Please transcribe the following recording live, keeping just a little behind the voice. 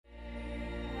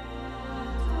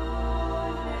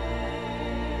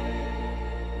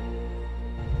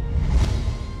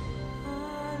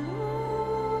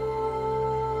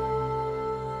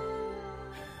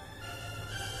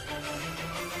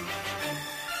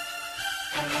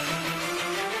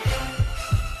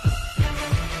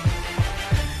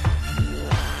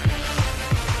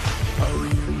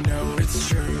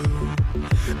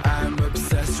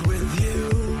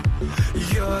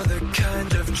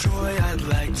joy I'd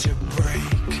like to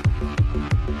break.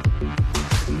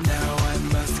 Now I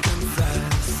must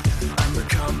confess, I'm a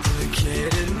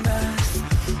complicated mess,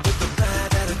 with a bad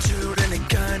attitude and a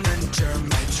gun under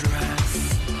my dress.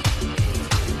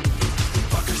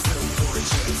 Fuck, you're so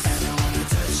gorgeous, and I wanna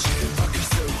touch you. Fuck, you're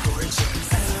so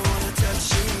gorgeous, and I wanna touch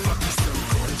you. Fuck, you're so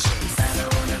gorgeous, and I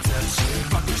wanna touch you.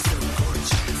 Fuck, you're so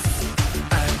gorgeous.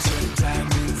 I turn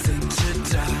diamonds into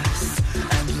dust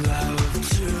and love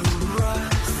to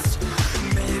rust.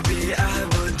 Maybe I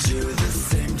will do the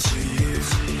same to you.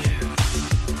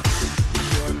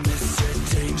 You're Mr.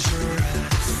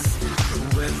 Dangerous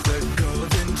with a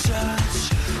golden touch.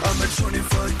 I'm a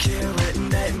 24-karat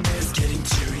nightmares getting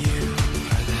to you.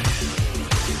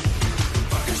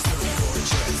 Fuck, you're so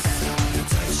gorgeous, and I wanna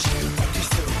touch you. Fuck, you're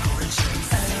so gorgeous,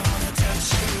 and I wanna touch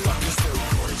you. Fuck, you're so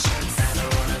gorgeous, and I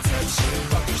wanna touch you.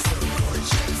 Fuck, you're so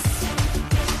gorgeous.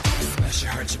 Smash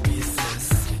your heart to pieces.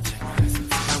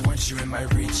 I want you in my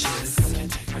reaches.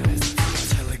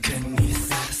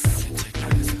 Telekinesis.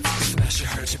 Smash your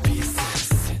heart to pieces.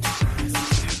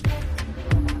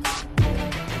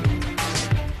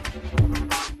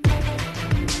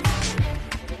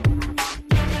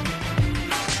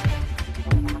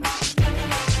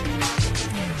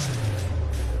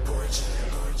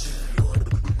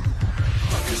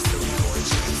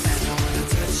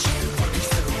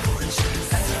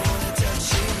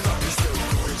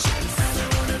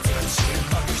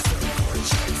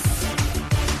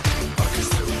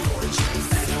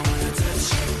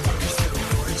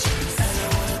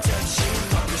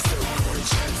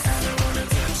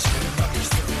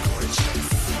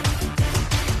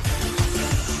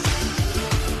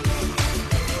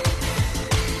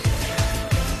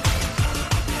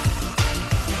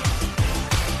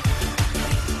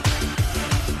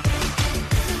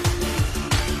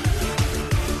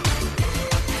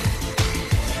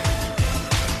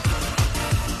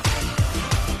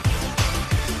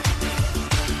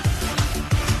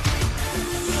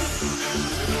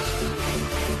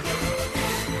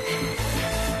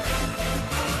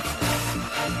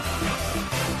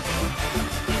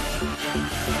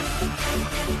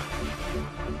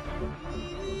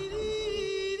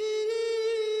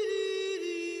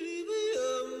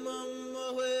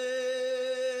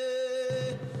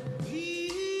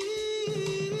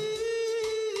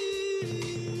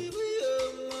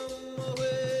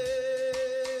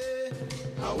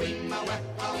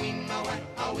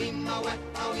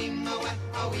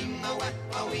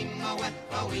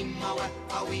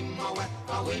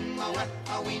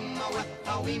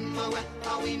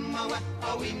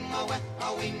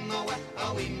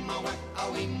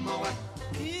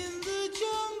 In the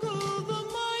jungle, the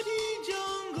mighty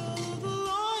jungle, the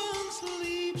lion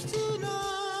sleeps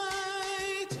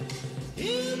tonight.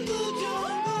 In the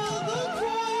jungle, the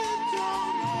quiet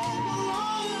jungle, the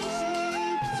lion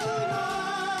sleeps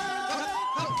tonight.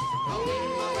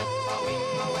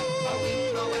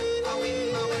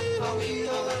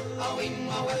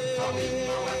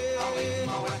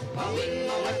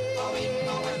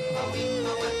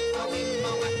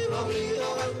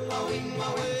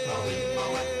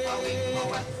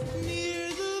 Near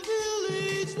the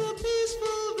village, the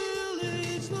peaceful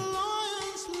village, the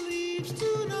lion sleeps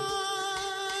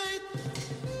tonight.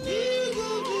 Near the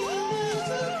village,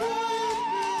 the quiet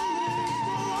village,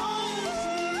 the lion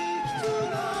sleeps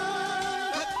tonight.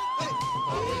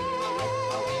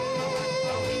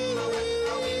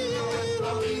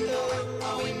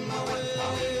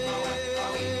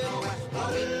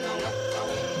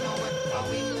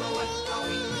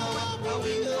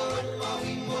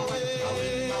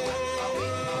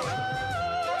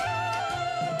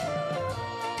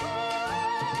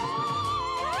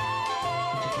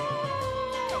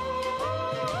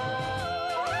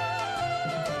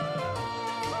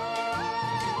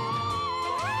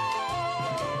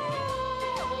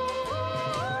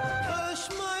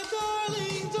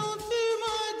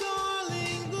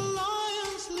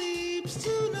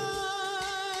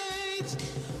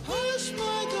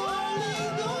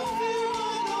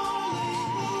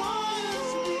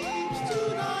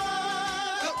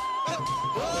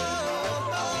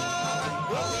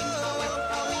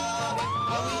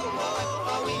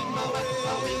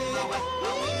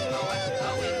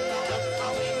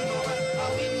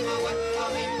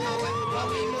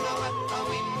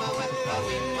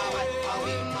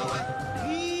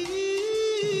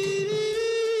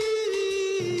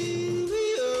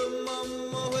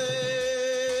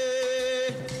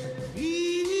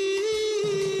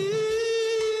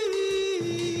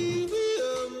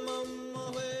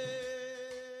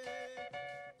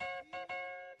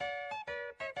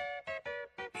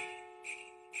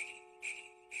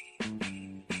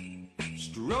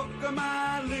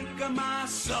 Stroke-a-my, lick-a-my,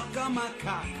 suck-a-my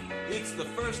cock. It's the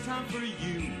first time for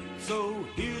you, so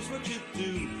here's what you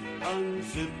do.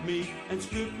 Unzip me and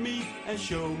strip me and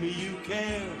show me you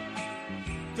care.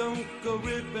 Don't go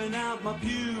ripping out my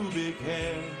pubic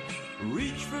hair.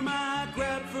 Reach for my,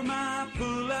 grab for my,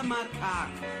 pull at my cock.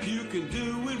 You can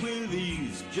do it with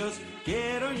ease, just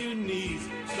get on your knees.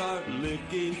 Start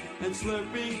licking and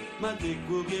slurping, my dick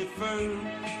will get firm.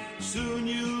 Soon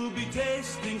you'll be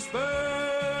tasting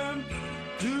sperm.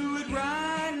 Do it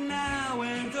right now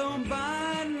and don't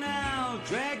bite now.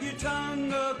 Drag your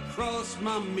tongue across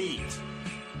my meat.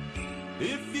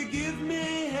 If you give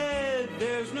me head,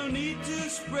 there's no need to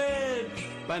spread.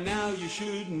 By now you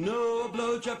should know a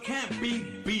blowjob can't be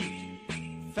beat.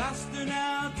 Faster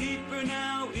now, deeper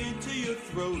now, into your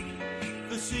throat.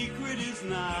 The secret is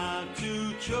not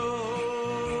to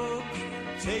choke.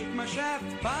 Take my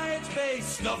shaft by its base,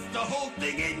 stuff the whole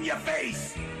thing in your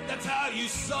face. That's how you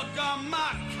suck on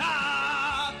my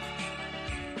cock.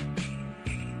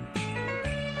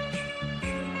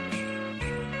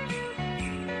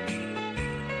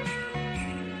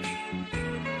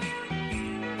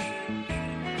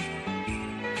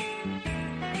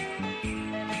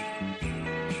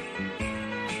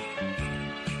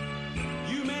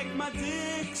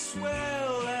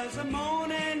 Swell as I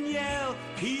moan and yell.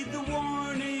 Heed the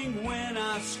warning when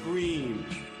I scream.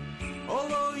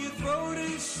 Although your throat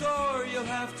is sore, you'll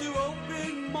have to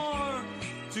open more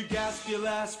to gasp your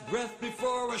last breath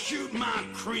before I shoot my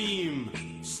cream.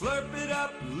 Slurp it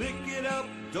up, lick it up,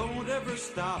 don't ever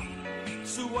stop.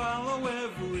 Swallow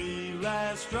every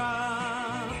last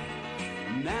drop.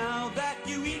 Now that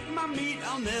you eat my meat,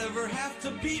 I'll never have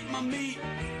to beat my meat.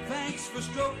 Thanks for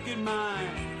stroking mine,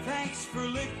 thanks for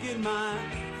licking mine,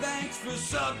 thanks for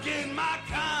sucking my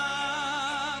cock.